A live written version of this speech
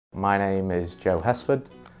My name is Joe Hesford.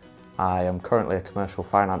 I am currently a commercial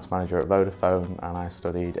finance manager at Vodafone and I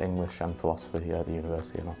studied English and philosophy at the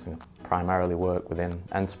University of Nottingham. Primarily work within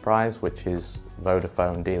enterprise, which is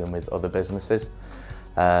Vodafone dealing with other businesses.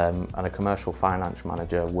 And a commercial finance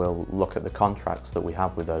manager will look at the contracts that we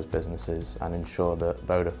have with those businesses and ensure that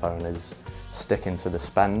Vodafone is sticking to the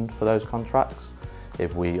spend for those contracts.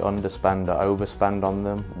 If we underspend or overspend on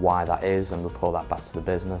them, why that is, and report that back to the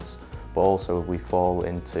business. But also if we fall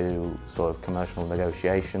into sort of commercial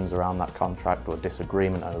negotiations around that contract or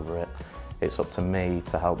disagreement over it, it's up to me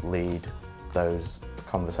to help lead those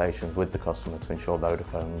conversations with the customer to ensure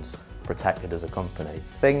Vodafone's protected as a company.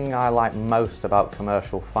 The thing I like most about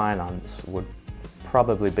commercial finance would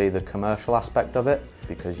probably be the commercial aspect of it,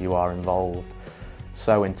 because you are involved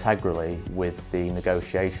so integrally with the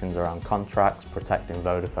negotiations around contracts, protecting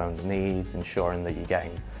Vodafone's needs, ensuring that you're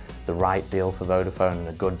getting the right deal for Vodafone and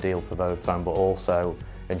a good deal for Vodafone, but also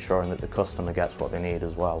ensuring that the customer gets what they need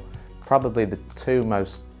as well. Probably the two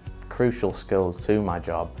most crucial skills to my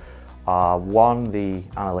job are one, the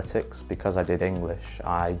analytics. Because I did English,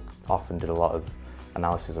 I often did a lot of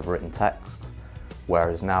analysis of written text,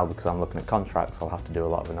 whereas now, because I'm looking at contracts, I'll have to do a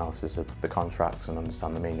lot of analysis of the contracts and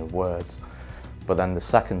understand the meaning of words. But then the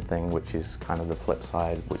second thing, which is kind of the flip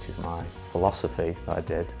side, which is my philosophy that I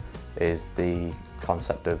did, is the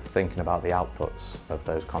concept of thinking about the outputs of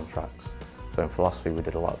those contracts. So in philosophy we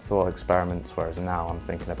did a lot of thought experiments, whereas now I'm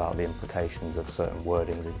thinking about the implications of certain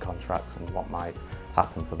wordings in contracts and what might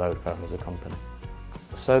happen for Vodafone as a company.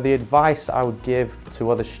 So the advice I would give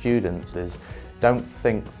to other students is, don't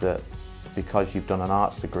think that because you've done an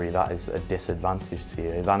arts degree that is a disadvantage to you.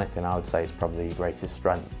 If anything, I would say it's probably your greatest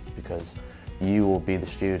strength, because you will be the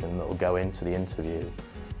student that will go into the interview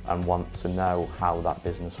and want to know how that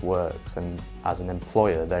business works, and as an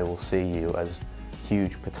employer they will see you as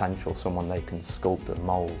huge potential, someone they can sculpt and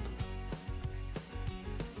mould.